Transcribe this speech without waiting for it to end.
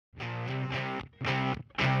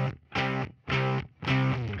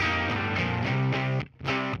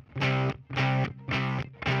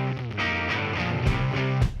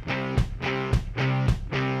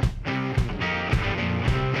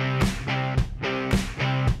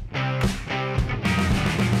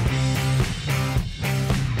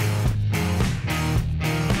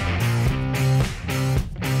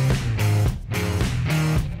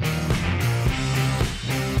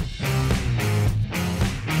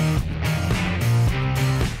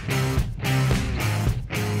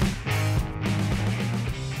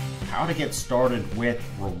to get started with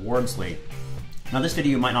Rewardsly. Now this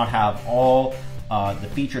video might not have all the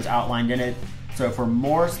features outlined in it, so for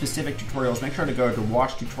more specific tutorials, make sure to go to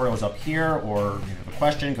watch tutorials up here, or if you have a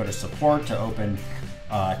question, go to support to open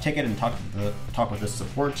a ticket and talk with the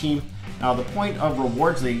support team. Now the point of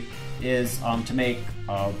Rewardsly is to make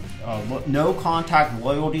no contact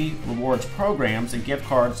loyalty rewards programs and gift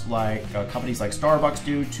cards like companies like Starbucks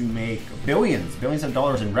do, to make billions of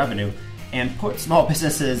dollars in revenue and put small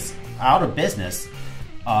businesses out of business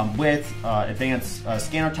with advanced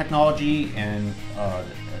scanner technology and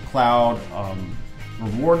cloud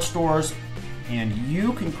reward stores. And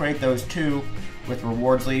you can create those too with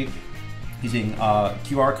Rewardsly using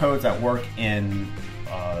QR codes that work in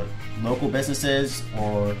local businesses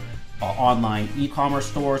or online e-commerce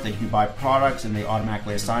stores that you can buy products and they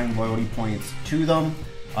automatically assign loyalty points to them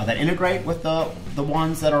that integrate with the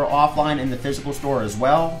ones that are offline in the physical store as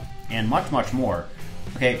well, and much more.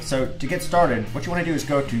 Okay, so to get started, what you want to do is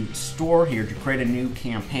go to Store here to create a new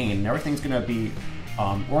campaign, and everything's going to be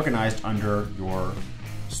organized under your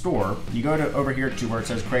store. You go to over here to where it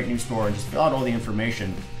says Create New Store and just fill out all the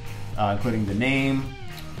information, including the name,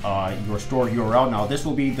 your store URL. Now this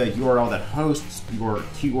will be the URL that hosts your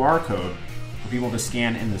QR code for people to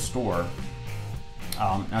scan in the store.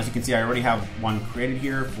 As you can see, I already have one created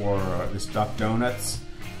here for this Duck Donuts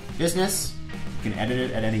business. You can edit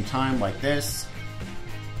it at any time like this.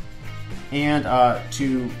 And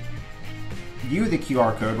to view the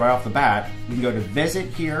QR code right off the bat, you can go to Visit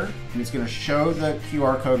here, and it's going to show the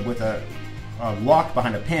QR code with a locked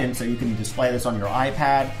behind a pin, so you can display this on your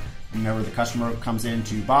iPad. Whenever the customer comes in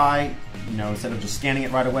to buy, instead of just scanning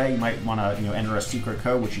it right away, you might want to enter a secret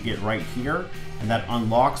code, which you get right here, and that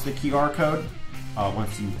unlocks the QR code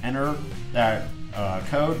once you enter that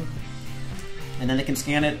code, and then they can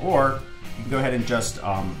scan it, or you can go ahead and just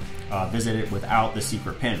visit it without the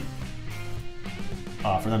secret pin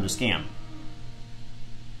for them to scan.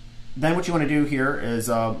 Then what you want to do here is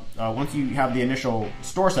once you have the initial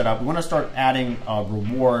store set up, we want to start adding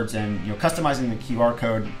rewards and customizing the QR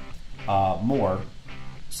code more.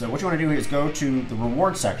 So what you want to do is go to the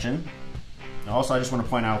reward section. And also, I just want to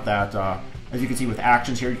point out that as you can see with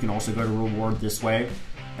actions here, you can also go to reward this way.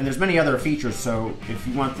 And there's many other features. So if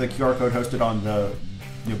you want the QR code hosted on the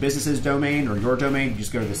business's domain or your domain, you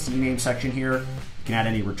just go to the CNAME section here. You can add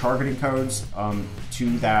any retargeting codes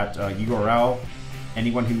to that URL.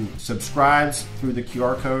 Anyone who subscribes through the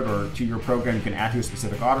QR code or to your program, you can add to a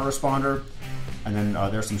specific autoresponder. And then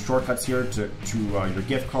there's some shortcuts here to your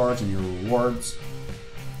gift cards and your rewards.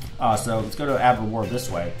 So let's go to add reward this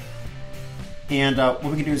way. And what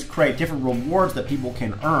we can do is create different rewards that people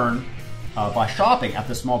can earn by shopping at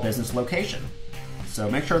the small business location. So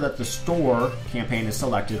make sure that the store campaign is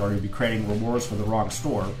selected, or you'll be creating rewards for the wrong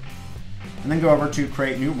store. And then go over to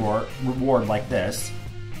create new reward like this.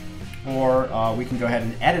 Or we can go ahead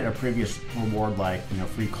and edit a previous reward, like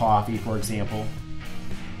free coffee, for example,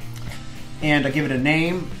 and give it a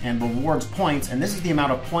name and rewards points. And this is the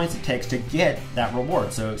amount of points it takes to get that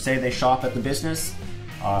reward. So say they shop at the business,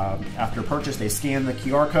 after purchase they scan the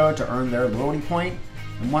QR code to earn their loyalty point.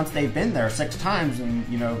 And once they've been there 6 times and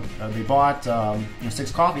they bought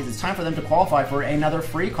 6 coffees, it's time for them to qualify for another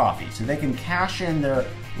free coffee. So they can cash in their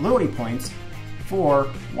loyalty points for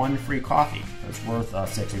 1 free coffee. It's worth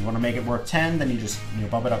 6. If you want to make it worth 10, then you just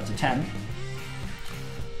bump it up to 10.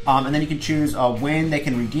 And then you can choose when they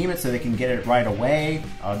can redeem it, so they can get it right away.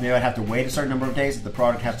 They might have to wait a certain number of days if the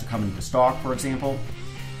product has to come into stock, for example.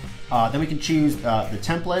 Then we can choose the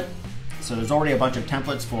template. So there's already a bunch of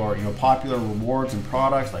templates for popular rewards and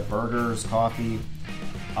products like burgers, coffee.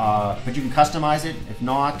 But you can customize it, if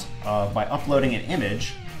not, by uploading an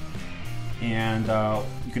image. And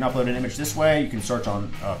you can upload an image this way. You can search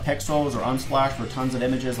on Pixels or Unsplash for tons of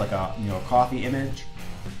images, like a coffee image,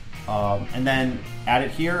 and then add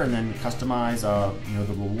it here, and then customize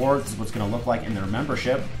the rewards. This is what's going to look like in their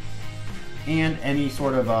membership, and any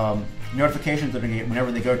sort of notifications that they get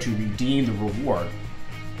whenever they go to redeem the reward.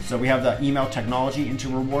 So we have the email technology into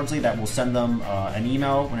Rewardsly that will send them an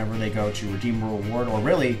email whenever they go to redeem a reward, or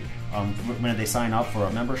really when they sign up for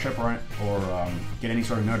a membership or get any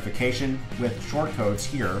sort of notification, with short codes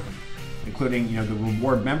here, including the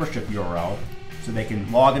reward membership URL, so they can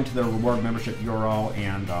log into the reward membership URL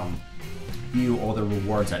and view all the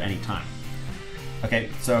rewards at any time. Okay,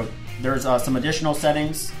 so there's some additional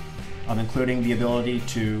settings, including the ability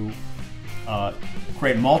to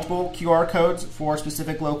create multiple QR codes for a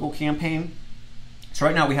specific local campaign. So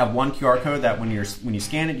right now we have one QR code that when you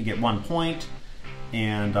scan it, you get 1 point.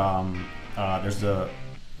 And there's the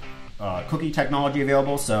cookie technology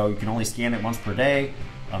available, so you can only scan it once per day.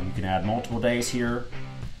 You can add multiple days here.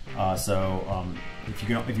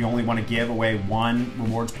 If you only want to give away 1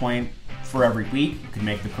 rewards point for every week, you can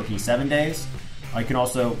make the cookie 7 days. You can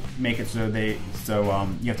also make it so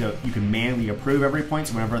you can manually approve every point.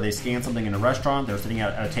 So whenever they scan something in a restaurant, they're sitting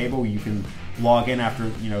at a table, you can log in after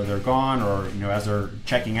they're gone, or as they're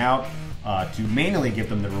checking out, to manually give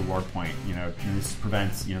them the reward point. And this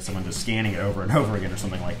prevents someone just scanning it over and over again or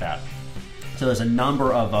something like that. So there's a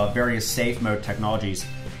number of various safe mode technologies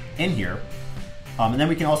in here, and then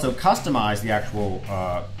we can also customize the actual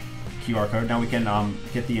QR code. Now we can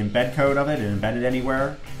get the embed code of it and embed it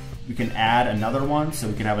anywhere. We can add another one, so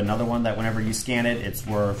we can have another one that whenever you scan it, it's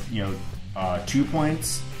worth 2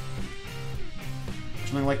 points,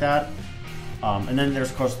 something like that. And then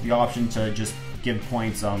there's of course the option to just give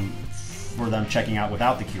points for them checking out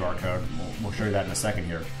without the QR code. We'll show you that in a second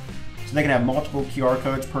here. So they can have multiple QR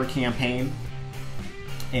codes per campaign,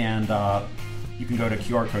 and you can go to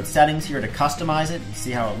QR code settings here to customize it and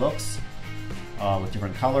see how it looks with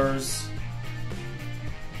different colors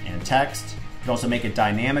and text. You can also make it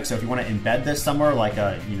dynamic, so if you want to embed this somewhere, like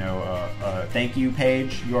a thank you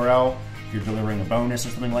page URL, if you're delivering a bonus or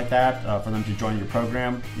something like that for them to join your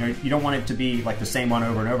program, you don't want it to be like the same one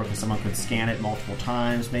over and over, because someone could scan it multiple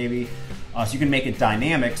times maybe. So you can make it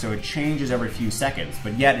dynamic, so it changes every few seconds,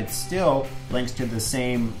 but yet it still links to the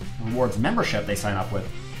same rewards membership they sign up with,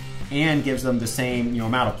 and gives them the same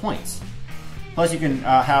amount of points. Plus, you can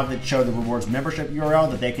have it show the rewards membership URL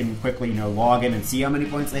that they can quickly log in and see how many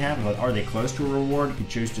points they have. Are they close to a reward? You can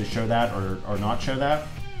choose to show that or not show that.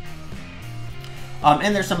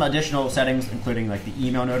 And there's some additional settings, including like the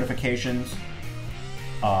email notifications.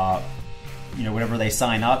 Whenever they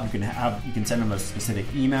sign up, you can send them a specific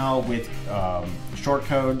email with short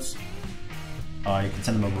codes. You can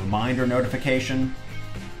send them a reminder notification.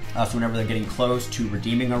 So whenever they're getting close to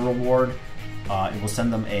redeeming a reward, it will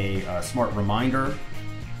send them a smart reminder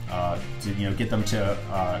to get them to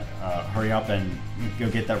hurry up and go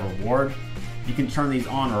get that reward. You can turn these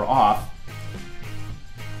on or off,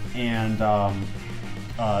 and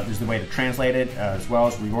there's the way to translate it as well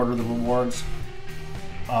as reorder the rewards.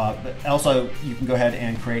 But also, you can go ahead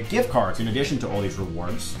and create gift cards in addition to all these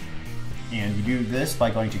rewards. And you do this by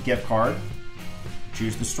going to gift card,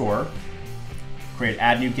 choose the store, create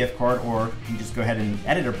add new gift card, or you can just go ahead and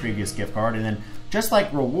edit a previous gift card. And then just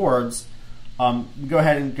like rewards, go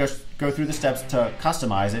ahead and just go through the steps to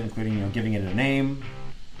customize it, including giving it a name,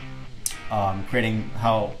 creating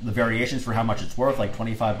the variations for how much it's worth, like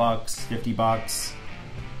 $25,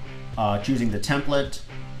 $50, choosing the template,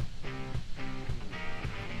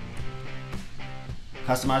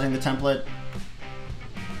 customizing the template,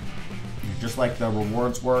 just like the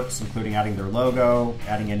rewards works, including adding their logo,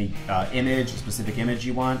 adding any image, a specific image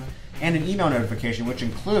you want, and an email notification, which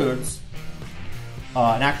includes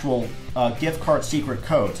an actual gift card secret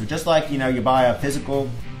code. So just like you buy a physical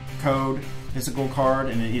card,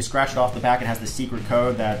 and you scratch it off the back, it has the secret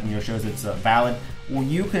code that shows it's valid. Well,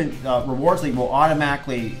 you can Rewards League will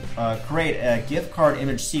automatically create a gift card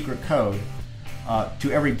image secret code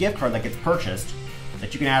to every gift card that gets purchased,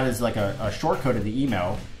 that you can add as like a short code in the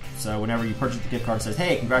email. So whenever you purchase the gift card, it says,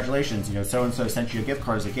 "Hey, congratulations! So and so sent you a gift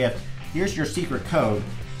card as a gift. Here's your secret code."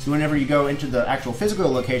 So whenever you go into the actual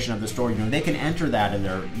physical location of the store, they can enter that in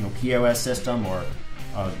their POS system or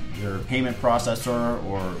their payment processor,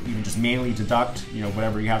 or even just manually deduct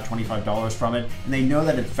whatever you have, $25 from it, and they know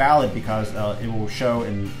that it's valid because it will show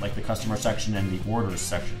in like the customer section and the orders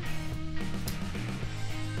section.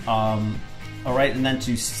 All right, and then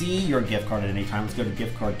to see your gift card at any time, let's go to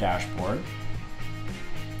gift card dashboard.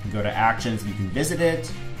 You go to actions, and you can visit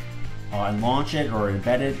it and launch it or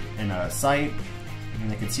embed it in a site, and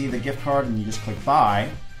they can see the gift card, and you just click buy,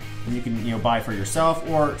 and you can buy for yourself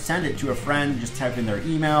or send it to a friend. Just type in their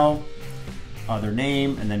email, their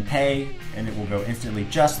name, and then pay, and it will go instantly,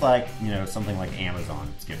 just like something like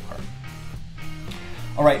Amazon's gift card.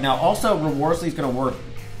 All right, now also Rewards League is going to work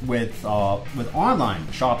with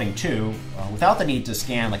online shopping too, without the need to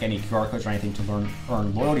scan like any QR codes or anything to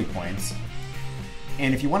earn loyalty points.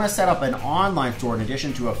 And if you want to set up an online store in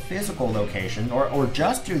addition to a physical location, or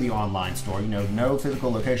just do the online store, no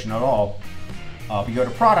physical location at all, you go to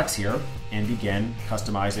products here and begin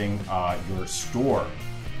customizing your store.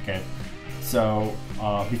 Okay, so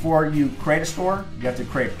before you create a store, you have to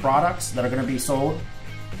create products that are going to be sold.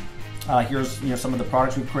 Here's some of the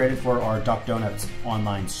products we've created for our Duck Donuts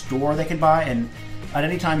online store they can buy, and at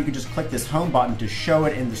any time you can just click this home button to show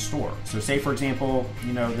it in the store. So say for example,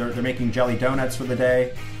 they're making jelly donuts for the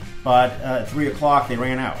day, but at 3 o'clock they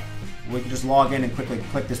ran out. We can just log in and quickly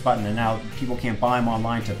click this button, and now people can't buy them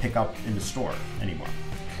online to pick up in the store anymore.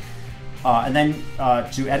 And then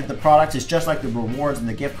to edit the products, it's just like the rewards and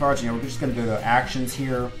the gift cards. We're just going to go to actions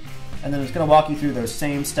here, and then it's going to walk you through those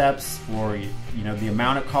same steps for the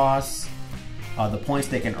amount it costs, the points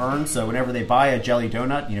they can earn. So whenever they buy a jelly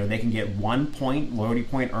donut, they can get 1 point loyalty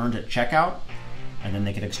point earned at checkout, and then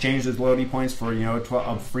they can exchange those loyalty points for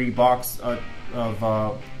a free box of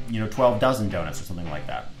 12 dozen donuts or something like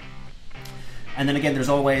that. And then again, there's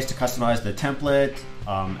all ways to customize the template,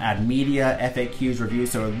 add media, FAQs, reviews,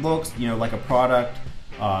 so it looks like a product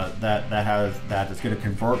that is going to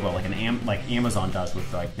convert well, like Amazon does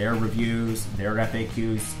with like their reviews, their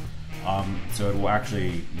FAQs. So it will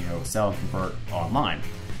actually sell and convert online.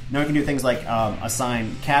 Now we can do things like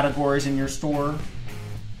assign categories in your store.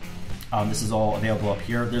 This is all available up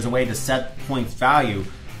here. There's a way to set points value.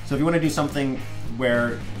 So if you want to do something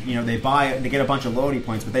where they get a bunch of loyalty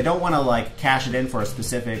points, but they don't want to like cash it in for a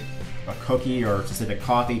cookie or a specific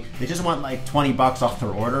coffee. They just want like $20 off their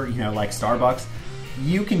order, like Starbucks.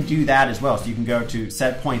 You can do that as well. So you can go to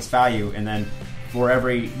set points value, and then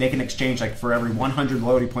they can exchange, like for every 100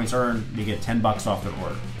 loyalty points earned, you get $10 off their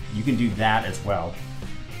order. You can do that as well.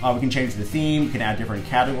 We can change the theme. We can add different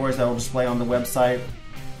categories that will display on the website.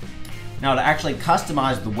 Now to actually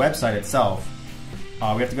customize the website itself,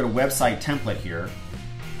 we have to go to website template here,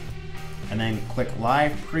 and then click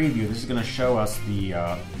live preview. This is going to show us the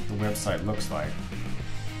website looks like.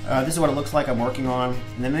 This is what it looks like I'm working on.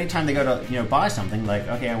 And then anytime they go to buy something, like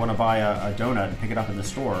okay, I want to buy a donut and pick it up in the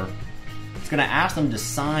store, it's going to ask them to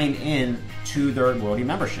sign in to their loyalty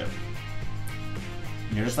membership.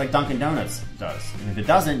 Just like Dunkin' Donuts does. And if it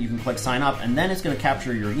doesn't, you can click sign up, and then it's going to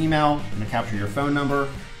capture your email, it's going to capture your phone number,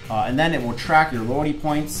 and then it will track your loyalty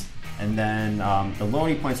points. And then the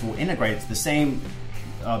loyalty points will integrate. It's the same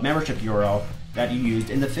membership URL that you used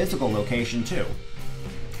in the physical location too.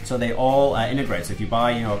 So they all integrate. So if you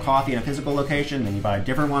buy a coffee in a physical location, then you buy a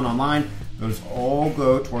different one online, those all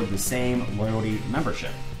go toward the same loyalty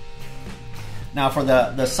membership. Now for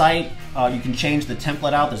the site, you can change the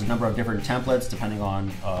template out. There's a number of different templates depending on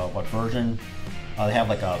what version. They have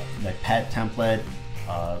like a pet template,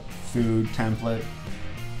 food template.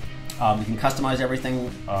 You can customize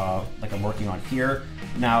everything like I'm working on here.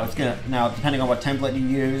 Now depending on what template you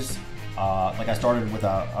use, like I started with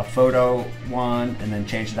a photo one and then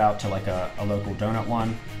changed it out to like a local donut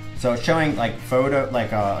one. So it's showing like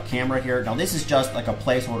a camera here. Now this is just like a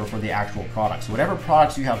placeholder for the actual product. So whatever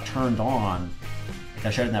products you have turned on, like I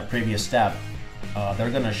showed in that previous step, they're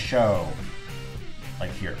going to show like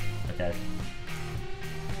here, okay?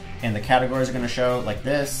 And the categories are going to show like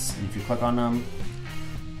this. And if you click on them,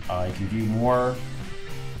 you can view more,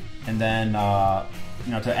 and then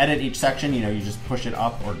to edit each section, you just push it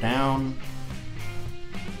up or down,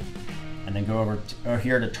 and then go over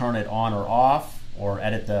here to turn it on or off, or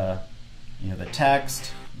edit the the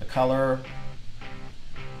text, the color,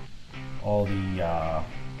 all the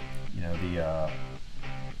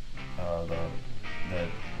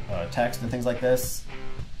text and things like this,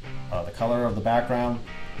 the color of the background.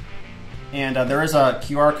 And there is a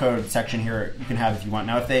QR code section here you can have if you want.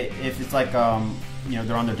 Now, if it's like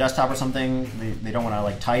they're on their desktop or something, they don't want to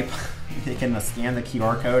like type, they can scan the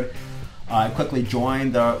QR code, quickly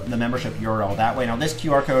join the membership URL that way. Now, this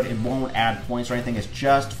QR code, it won't add points or anything. It's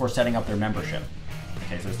just for setting up their membership.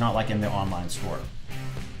 Okay, so it's not like in the online store.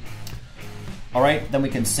 All right, then we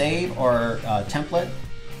can save our template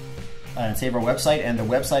and save our website, and the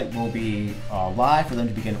website will be live for them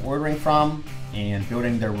to begin ordering from, and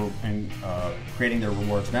building creating their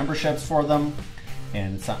rewards memberships for them,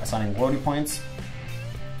 and assigning loyalty points.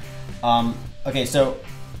 Okay, so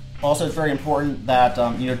also it's very important that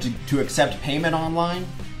to accept payment online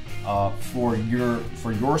for your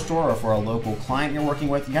store or for a local client you're working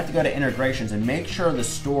with, you have to go to integrations and make sure the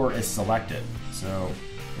store is selected. So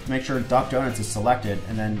you have to make sure Duck Donuts is selected,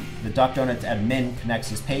 and then the Duck Donuts admin connects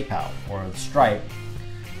his PayPal or Stripe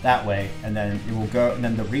that way, and then it will go, and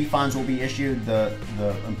then the refunds will be issued, the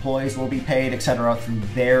employees will be paid, etc., through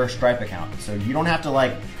their Stripe account. So you don't have to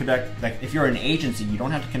like connect, like if you're an agency, you don't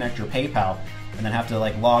have to connect your PayPal and then have to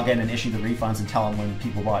like log in and issue the refunds and tell them when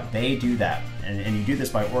people bought. They do that, and you do this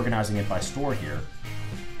by organizing it by store here.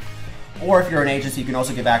 Or if you're an agency, you can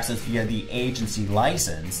also give access via the agency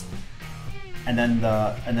license. And then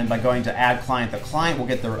by going to add client, the client will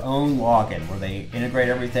get their own login where they integrate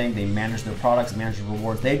everything, they manage their products, manage the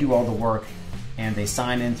rewards, they do all the work, and they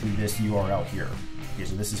sign in through this URL here. Okay,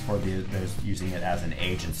 so this is for those using it as an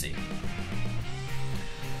agency.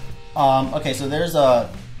 Okay, so there's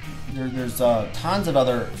tons of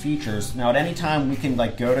other features. Now at any time we can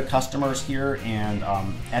like go to customers here and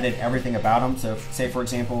edit everything about them. So if, say for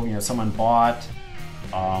example, someone bought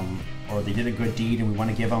or they did a good deed and we want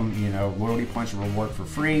to give them, you know, loyalty points or reward for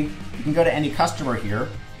free, you can go to any customer here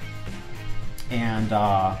and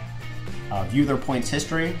view their points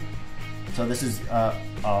history. So this is,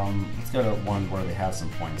 let's go to one where they have some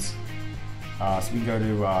points. So we can go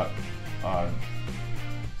to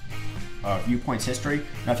view points history.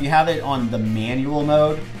 Now, if you have it on the manual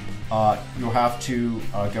mode, you'll have to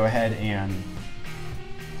go ahead and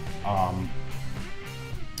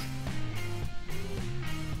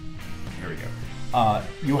here we go.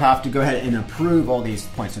 You'll have to go ahead and approve all these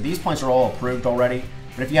points. So these points are all approved already.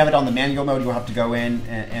 But if you have it on the manual mode, you'll have to go in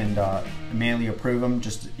and manually approve them.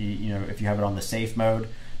 Just, you know, if you have it on the safe mode.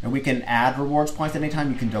 And we can add rewards points at any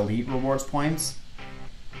time. You can delete rewards points.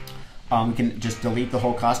 We can just delete the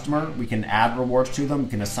whole customer. We can add rewards to them. We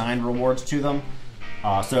can assign rewards to them.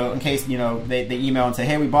 So in case, you know, they email and say,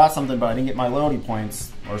 hey, we bought something, but I didn't get my loyalty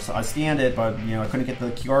points, or so I scanned it, but, you know, I couldn't get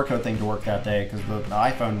the QR code thing to work that day because the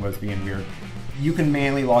iPhone was being weird. You can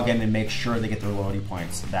manually log in and make sure they get their loyalty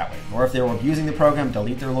points that way. Or if they were abusing the program,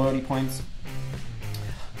 delete their loyalty points.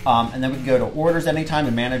 And then we can go to orders anytime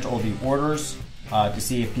and manage all the orders to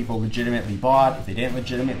see if people legitimately bought, if they didn't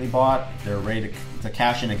legitimately bought, if they're ready to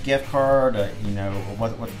cash in a gift card, you know,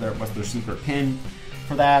 what's their secret PIN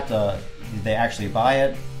for that. Did they actually buy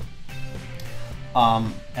it?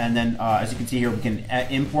 And then, as you can see here, we can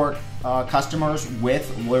import customers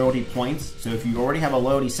with loyalty points. So if you already have a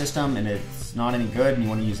loyalty system and it's not any good and you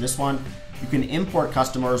want to use this one, you can import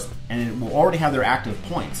customers and it will already have their active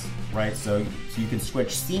points, right? So you can switch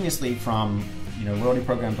seamlessly from, you know, loyalty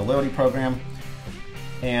program to loyalty program.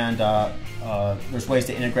 And there's ways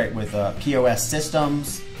to integrate with POS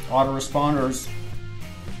systems, autoresponders,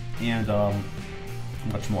 and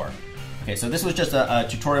much more. Okay, so this was just a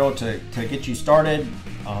tutorial to get you started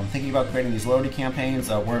thinking about creating these loyalty campaigns,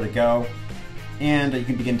 where to go, and you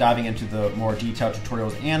can begin diving into the more detailed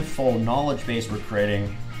tutorials and full knowledge base we're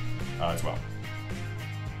creating as well.